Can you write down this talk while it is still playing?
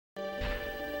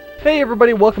Hey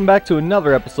everybody, welcome back to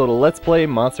another episode of Let's Play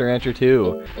Monster Rancher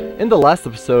 2. In the last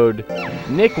episode,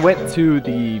 Nick went to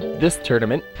this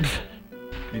tournament.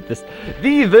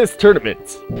 this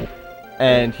tournament.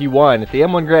 And he won at the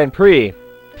M1 Grand Prix.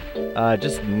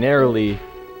 Just narrowly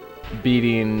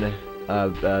beating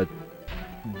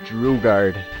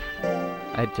Drugard.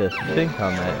 I had to think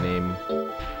on that name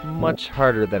much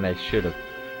harder than I should have.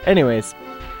 Anyways,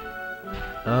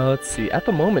 let's see. At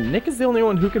the moment, Nick is the only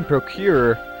one who can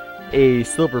procure a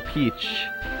Silver Peach.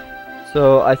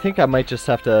 So I think I might just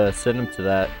have to send him to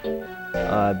that.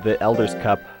 The Elder's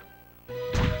Cup.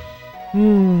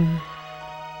 Yeah,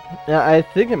 I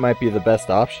think it might be the best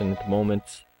option at the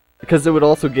moment. Because it would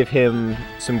also give him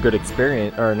some good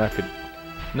experience. Or not good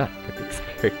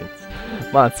experience.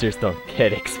 Monsters don't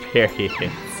get experience.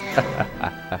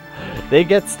 They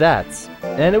get stats.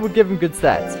 And it would give him good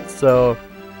stats. So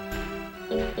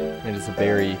it is a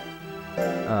very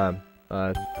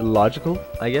logical,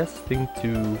 I guess, thing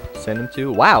to send him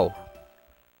to. Wow!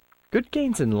 Good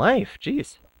gains in life,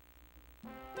 jeez.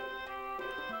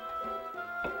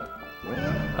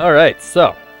 Alright,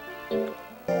 so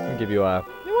I'll give you a...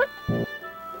 You know what?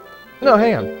 No,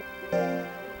 hang on. I'm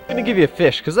gonna give you a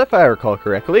fish, because if I recall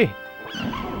correctly,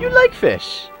 you like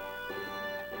fish.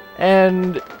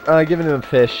 And giving him a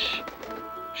fish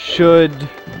should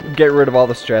get rid of all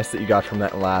the stress that you got from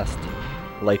that last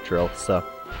light drill, so...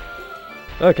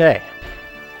 Okay.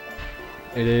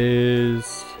 It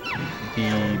is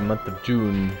the month of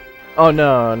June. Oh,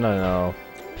 no.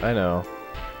 I know.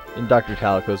 And Dr.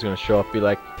 Calico's gonna show up, be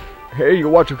like, "Hey, you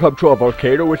want to come to a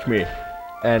volcano with me?"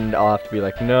 And I'll have to be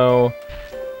like, no.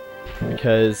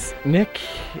 Because Nick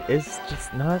is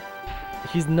just not...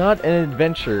 He's not an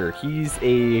adventurer. He's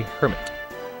a hermit.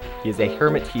 He is a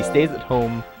hermit. He stays at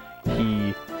home.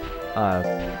 He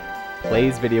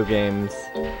plays video games.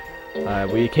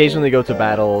 We occasionally go to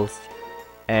battles,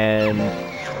 and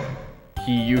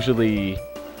he usually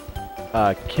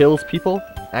kills people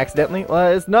accidentally.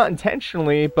 Well, it's not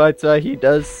intentionally, but he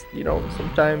does, you know,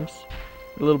 sometimes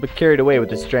a little bit carried away with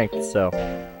his strength, so...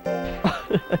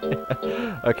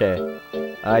 Okay.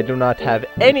 I do not have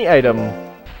any item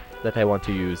that I want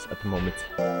to use at the moment.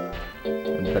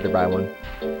 I'd better buy one.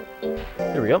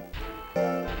 There we go.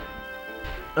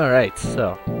 Alright,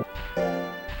 so...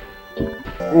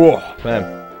 Oh, man.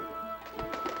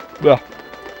 Well,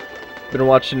 been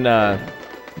watching a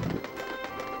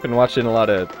lot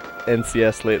of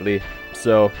NCS lately,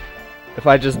 so if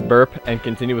I just burp and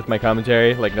continue with my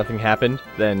commentary like nothing happened,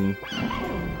 then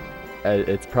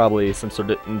it's probably some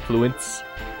sort of influence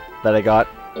that I got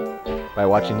by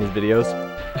watching his videos.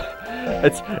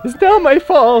 It's not my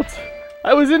fault!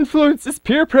 I was influenced, it's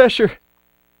peer pressure!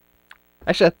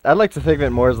 Actually, I'd like to think of it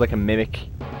more as like a mimic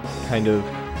kind of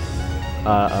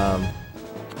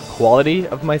quality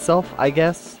of myself, I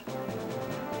guess.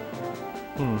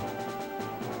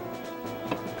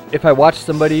 If I watch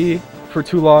somebody for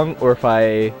too long, or if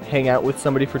I hang out with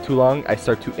somebody for too long, I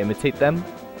start to imitate them.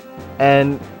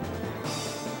 And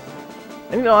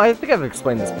you know, I think I've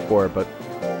explained this before, but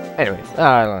anyways,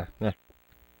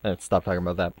 let's stop talking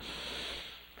about that.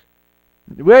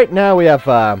 Right now we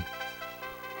have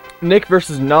Nick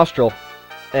versus Nostril,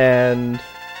 and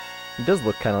he does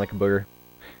look kind of like a booger.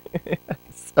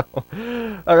 So,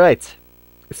 alright.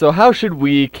 So how should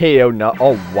we KO no-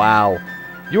 Oh, wow.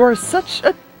 You are such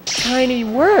a tiny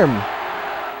worm.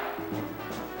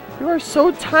 You are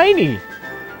so tiny.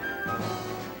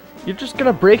 You're just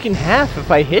gonna break in half if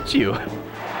I hit you.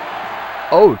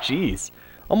 Oh, jeez.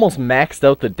 Almost maxed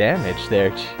out the damage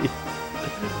there. Jeez.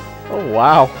 Oh,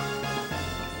 wow.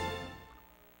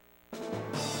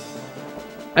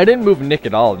 I didn't move Nick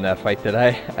at all in that fight, did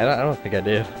I? I don't think I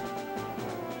did.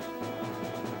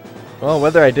 Well,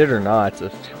 whether I did or not,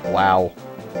 wow.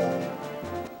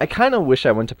 I kind of wish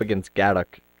I went up against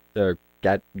Gadok, or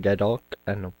Gadok,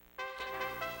 I don't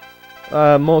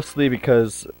know. Mostly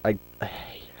because I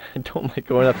don't like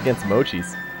going up against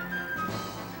Mochis.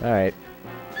 Alright.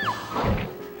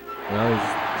 Well,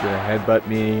 he's gonna headbutt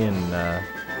me, and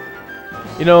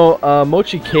you know,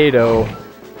 Mochi Kato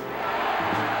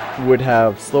would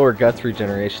have slower guts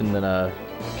regeneration than a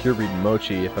purebred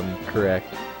Mochi, if I'm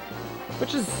correct.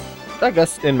 Which is, I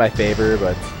guess, in my favor,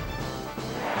 but...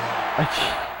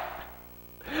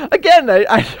 Again,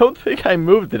 I don't think I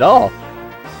moved at all.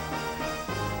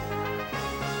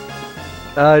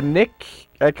 Nick...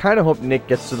 I kind of hope Nick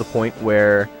gets to the point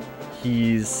where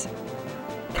he's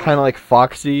kind of like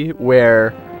Foxy,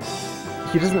 where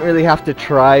he doesn't really have to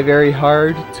try very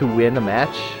hard to win a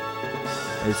match.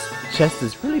 His chest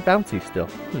is really bouncy still.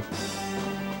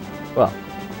 Well,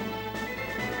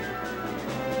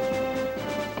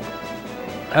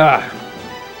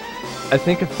 I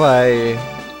think if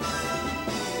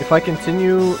I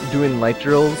continue doing light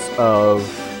drills of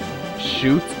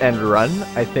shoot and run,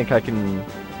 I think I can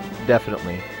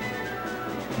definitely,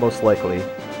 most likely,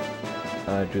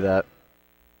 do that.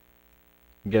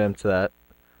 Get him to that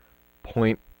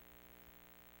point.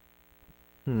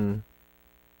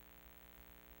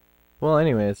 Well,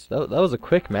 anyways, that was a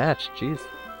quick match. Jeez.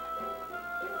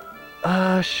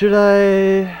 Should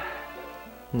I?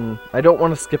 I don't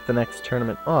want to skip the next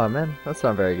tournament. Oh man, that's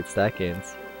not very good stat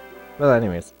gains. Well,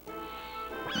 anyways.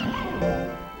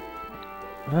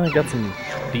 Well, I got some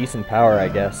decent power, I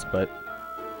guess, but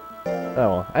oh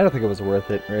well, I don't think it was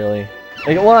worth it, really.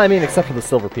 Like, well, I mean, except for the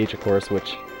Silver Peach, of course,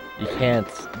 which you can't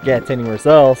get anywhere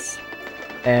else.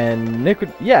 And Nick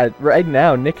would, yeah, right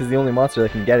now Nick is the only monster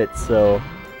that can get it. So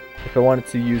if I wanted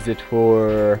to use it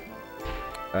for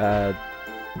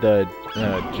the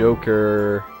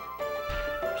Joker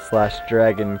 /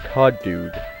 Dragon Cod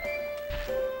Dude,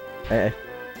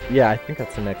 yeah, I think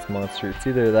that's the next monster. It's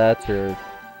either that or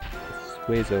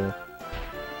Suezo.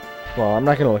 Well, I'm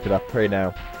not gonna look it up right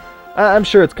now. I'm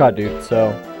sure it's Cod Dude,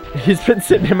 so he's been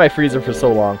sitting in my freezer for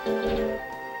so long.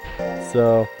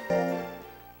 So,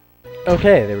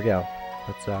 okay, there we go.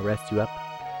 Let's rest you up.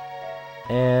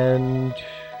 And,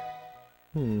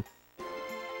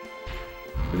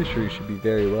 pretty sure you should be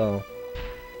very well.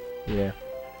 Yeah.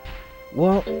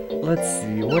 Well, let's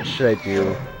see, what should I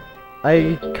do?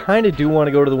 I kind of do want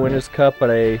to go to the Winners' Cup, but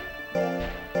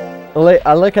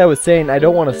like I was saying, I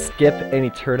don't want to skip any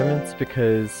tournaments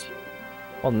because,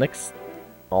 well, Nick's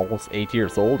almost 8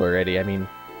 years old already. I mean,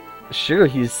 sure,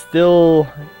 he's still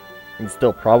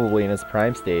probably in his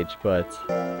prime stage, but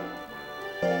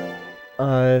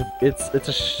it's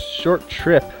a short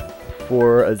trip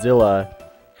for Azilla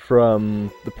from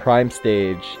the prime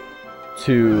stage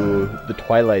to the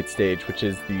Twilight stage, which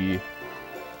is the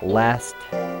last,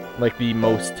 like the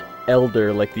most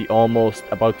elder, like the almost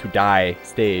about to die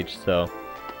stage. So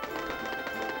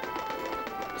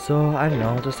I don't know,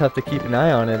 I'll just have to keep an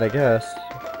eye on it, I guess.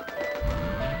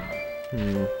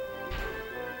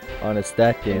 On his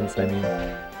stat gains, I mean.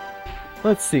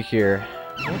 Let's see here.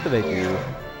 What did I do?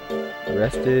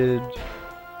 Rested.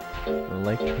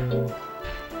 Electro.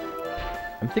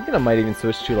 I'm thinking I might even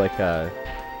switch to like a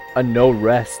no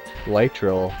rest light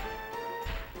drill.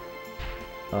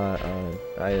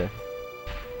 I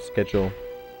schedule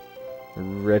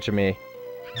regime.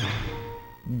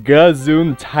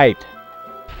 Gesundheit.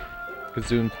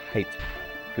 Gesundheit.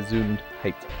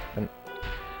 Gesundheit.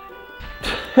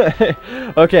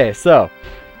 Okay, so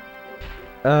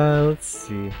let's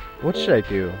see. What should I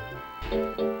do?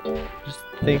 Just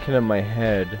thinking in my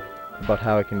head about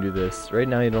how I can do this. Right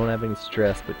now you don't have any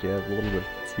stress, but you have a little bit of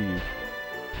fatigue.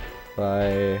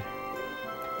 Well,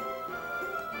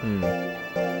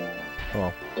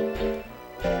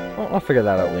 I'll figure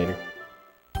that out later.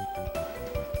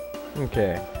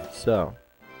 Okay, so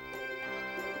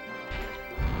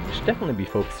you should definitely be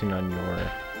focusing on your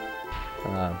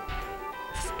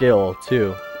skill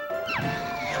too.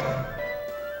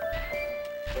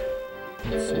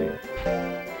 Let's see.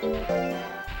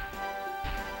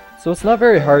 So it's not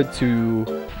very hard to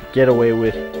get away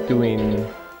with doing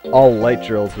all light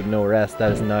drills with no rest.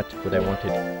 That is not what I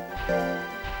wanted.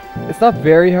 It's not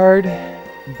very hard,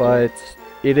 but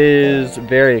it is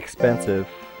very expensive.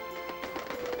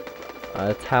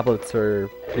 Tablets are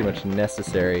pretty much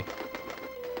necessary,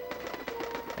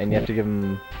 and you have to give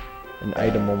them an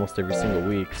item almost every single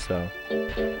week, so...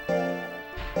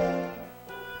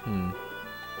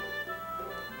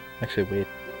 Actually, wait.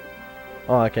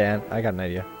 Oh, okay, I got an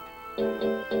idea.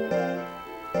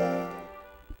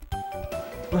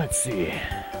 Let's see.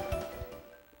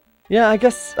 Yeah, I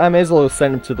guess I may as well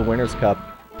send him to the Winners' Cup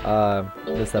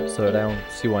this episode. I don't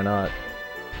see why not.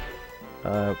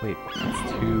 Wait,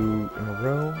 that's 2 in a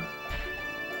row?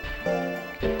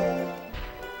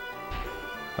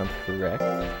 If I'm correct,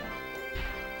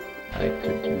 I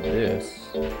could do this.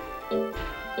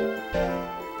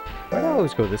 Why do I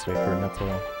always go this way for a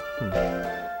Nutsoil?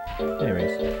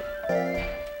 Anyways.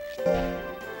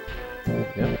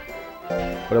 Yep.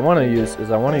 What I want to use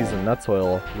is I want to use a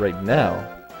Nutsoil right now.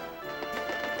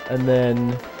 And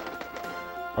then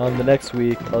on the next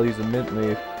week I'll use a Mint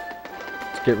Leaf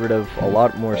to get rid of a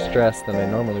lot more stress than I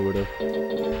normally would have.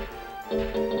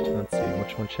 Let's see,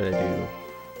 which one should I do?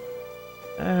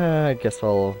 I guess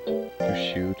I'll do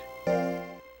shoot.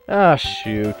 Ah,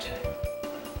 shoot.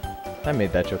 I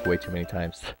made that joke way too many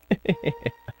times.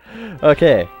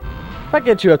 Okay. If I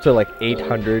get you up to like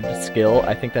 800 skill,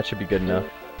 I think that should be good enough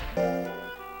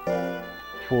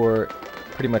for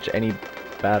pretty much any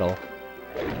battle.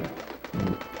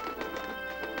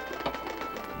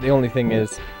 The only thing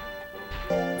is,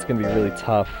 it's gonna be really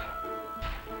tough.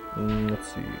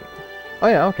 Let's see. Oh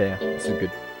yeah, okay, yeah, this is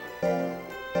good.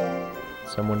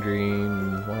 So I'm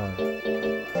wondering, wow.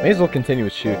 May as well continue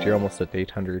with shoot, you're almost at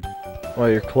 800. Well,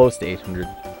 you're close to 800.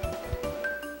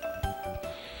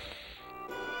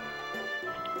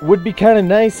 Would be kind of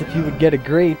nice if you would get a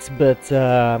great, but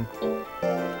no,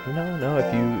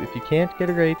 if you can't get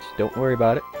a great, don't worry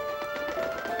about it.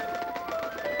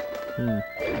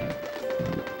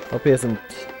 Hope he hasn't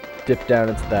dipped down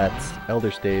into that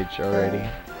Elder stage already.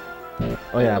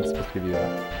 Oh yeah, I'm supposed to give you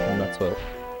a nut soil.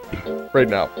 Right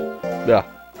now. Yeah.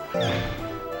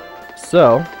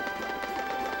 So.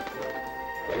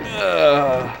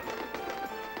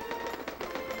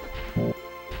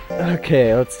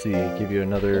 Okay, let's see. Give you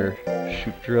another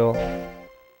shoot drill.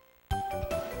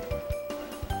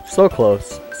 So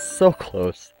close. So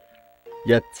close.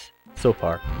 Yet, so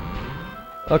far.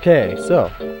 Okay, so.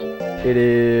 It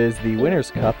is the Winner's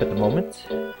Cup at the moment.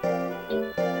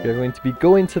 We're going to be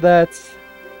going to that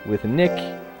with Nick.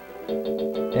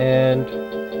 And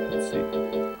let's see.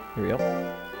 Here we go.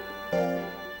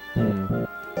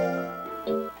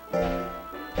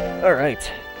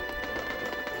 Alright.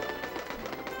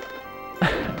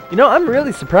 You know, I'm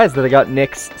really surprised that I got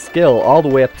Nick's skill all the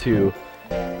way up to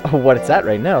what it's at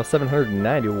right now,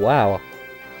 790. Wow.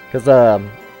 Because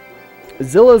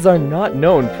Zillas are not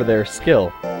known for their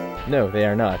skill. No, they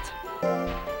are not.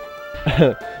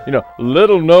 You know,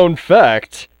 little known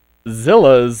fact,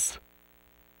 Zillas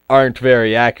aren't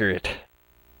very accurate.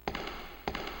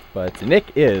 But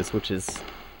Nick is, which is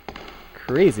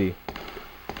crazy.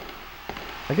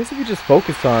 I guess if you just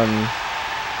focus on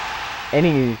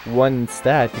any one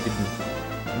stat, you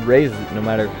can raise it no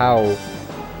matter how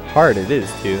hard it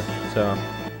is to, so.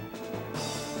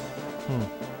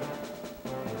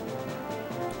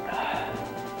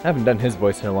 I haven't done his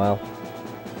voice in a while.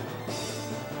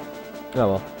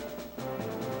 Oh well.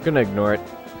 I'm gonna ignore it,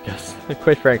 because,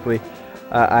 quite frankly,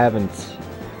 I haven't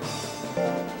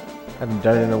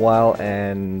done it in a while,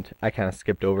 and I kind of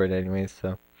skipped over it anyways,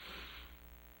 so.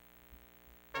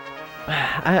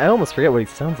 I almost forget what he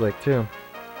sounds like, too.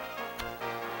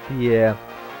 Yeah.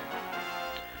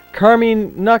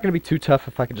 Carmine, not gonna be too tough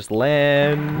if I could just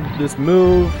land this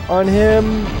move on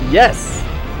him. Yes! I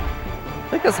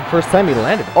think that's the first time he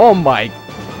landed. Oh my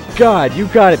god, you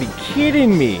gotta be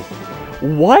kidding me!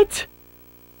 What?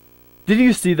 Did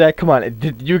you see that? Come on,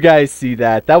 did you guys see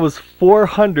that? That was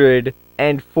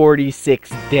 446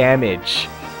 damage.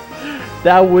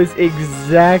 That was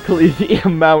exactly the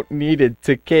amount needed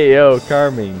to KO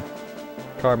Carmine.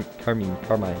 Carmine.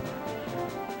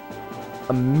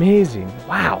 Amazing.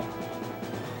 Wow.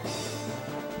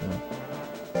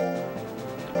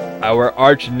 Our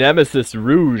arch nemesis,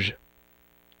 Rouge.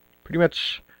 Pretty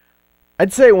much,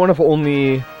 I'd say one of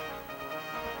only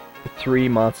 3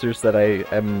 monsters that I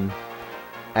am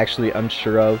actually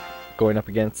unsure of going up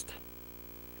against.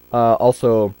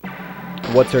 Also,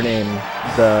 what's her name?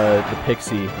 The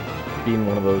Pixie being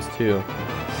one of those too.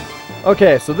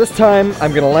 Okay, so this time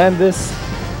I'm gonna land this.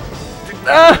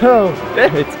 Oh,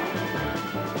 damn it!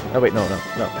 Oh wait, no.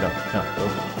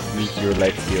 Don't use your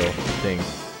life steal thing.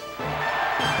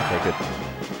 Okay, good.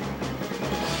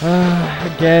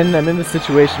 Again, I'm in the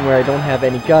situation where I don't have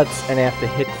any guts and I have to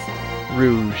hit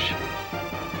Rouge.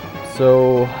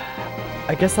 So,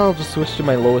 I guess I'll just switch to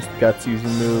my lowest guts using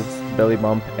moves, Belly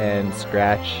Bump and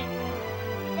Scratch.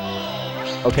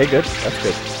 Okay, good. That's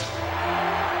good.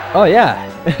 Oh yeah,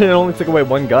 it only took away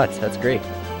 1 gut. That's great.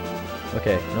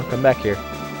 Okay, no, come back here.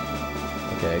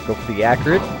 Okay, go for the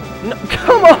accurate. No,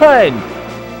 come on!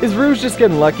 Is Rouge just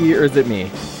getting lucky, or is it me?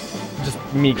 Just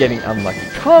me getting unlucky.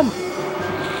 Come!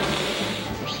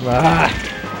 Ah.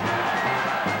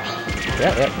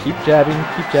 Yeah, keep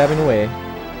jabbing away.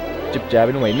 Keep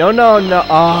jabbing away. No!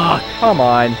 Ah, come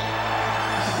on!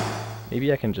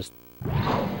 Maybe I can just...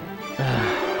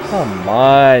 Come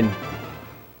on!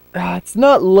 It's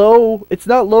not low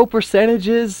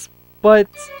percentages, but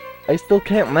I still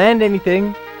can't land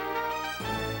anything.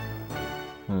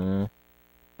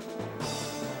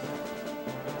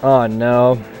 Oh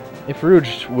no. If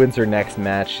Rouge wins her next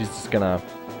match, she's just gonna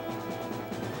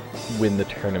win the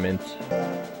tournament.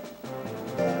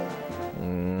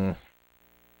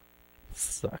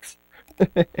 Sucks.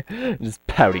 Just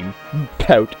pouting.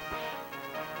 Pout.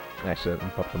 Actually, let me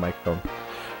pop the microphone.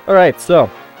 Alright, so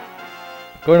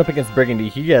going up against Burgundy,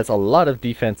 he has a lot of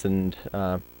defense and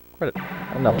quite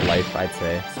enough life, I'd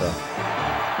say. So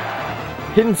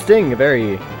Hidden Sting,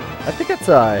 I think it's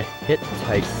a hit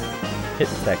tech.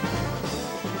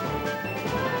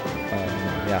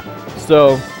 Yeah.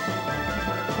 So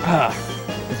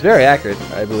It's very accurate,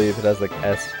 I believe. It has like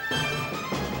S.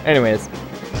 Anyways.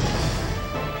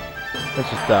 Let's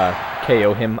just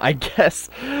KO him, I guess.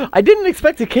 I didn't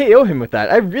expect to KO him with that.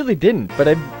 I really didn't. But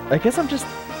I guess I'm just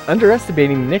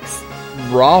underestimating Nick's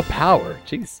raw power.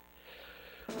 Jeez.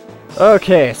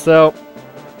 Okay, so...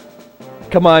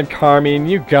 Come on, Carmine.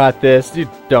 You got this. You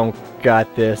don't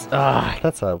got this. Ah,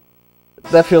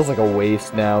 that feels like a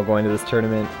waste now, going to this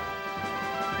tournament.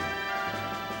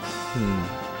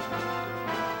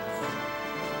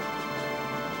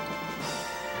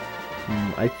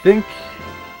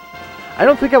 I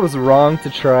don't think I was wrong to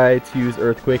try to use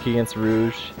Earthquake against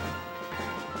Rouge.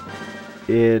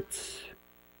 It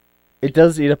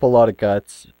does eat up a lot of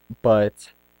guts,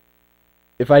 but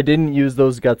if I didn't use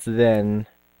those guts then,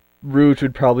 Rouge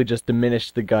would probably just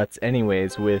diminish the guts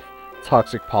anyways with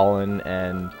Toxic Pollen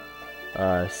and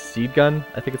Seed Gun,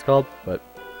 I think it's called, but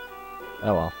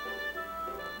oh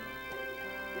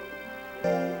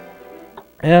well.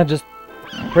 Yeah, just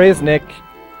praise Nick.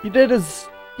 You did as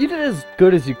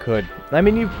good as you could. I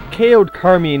mean, you KO'd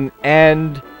Carmine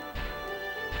and...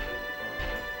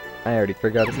 I already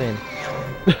forgot his name.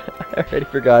 I already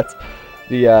forgot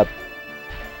the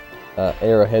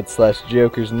Arrowhead /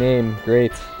 Joker's name.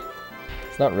 Great.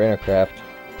 It's not Renocraft.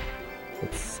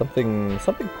 It's something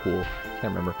cool.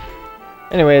 Can't remember.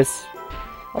 Anyways,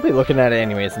 I'll be looking at it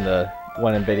anyways in the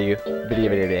one in video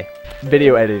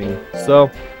editing.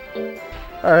 So,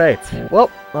 alright.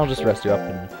 Well, I'll just rest you up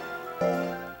and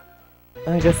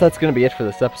I guess that's gonna be it for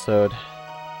this episode.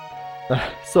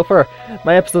 So far,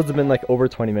 my episodes have been like over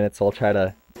 20 minutes, so I'll try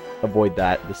to avoid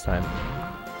that this time.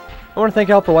 I want to thank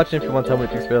you all for watching. If you want to tell me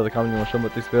what you expect, the comment you want to show me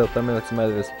what you expect, tell me like some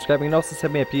other subscribing, and also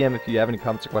send me a PM if you have any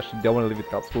comments or questions you don't want to leave in the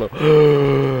comments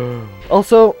below.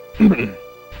 Also,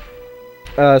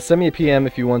 send me a PM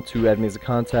if you want to add me as a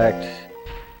contact.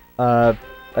 I'd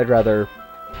rather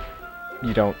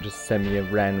you don't just send me a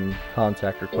random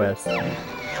contact request.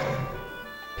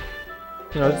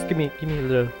 You know, just give me a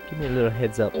little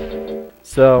heads up.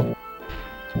 So,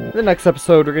 in the next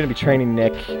episode, we're gonna be training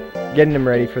Nick, getting him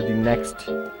ready for the next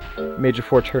Major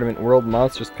 4 tournament, World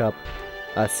Monsters Cup.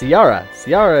 Ciara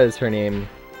is her name.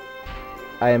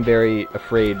 I am very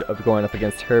afraid of going up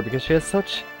against her because she has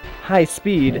such high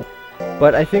speed.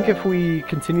 But I think if we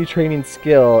continue training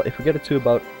skill, if we get it to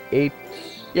about 8,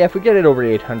 yeah, if we get it over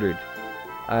 800,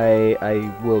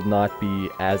 I will not be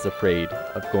as afraid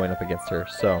of going up against her.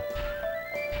 So.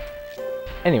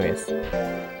 Anyways,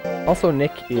 also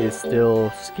Nick is still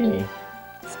skinny.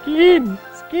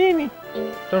 Skinny.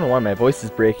 Don't know why my voice is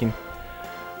breaking.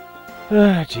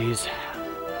 Ah, jeez.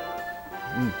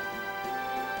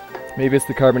 Maybe it's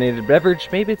the carbonated beverage.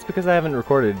 Maybe it's because I haven't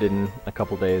recorded in a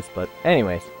couple days. But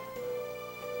anyways.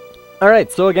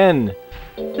 Alright, so again,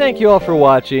 thank you all for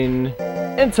watching.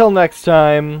 Until next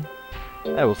time,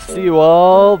 I will see you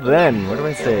all then. Where do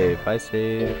I save? I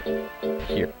save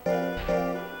here.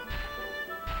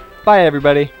 Bye,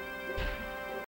 everybody.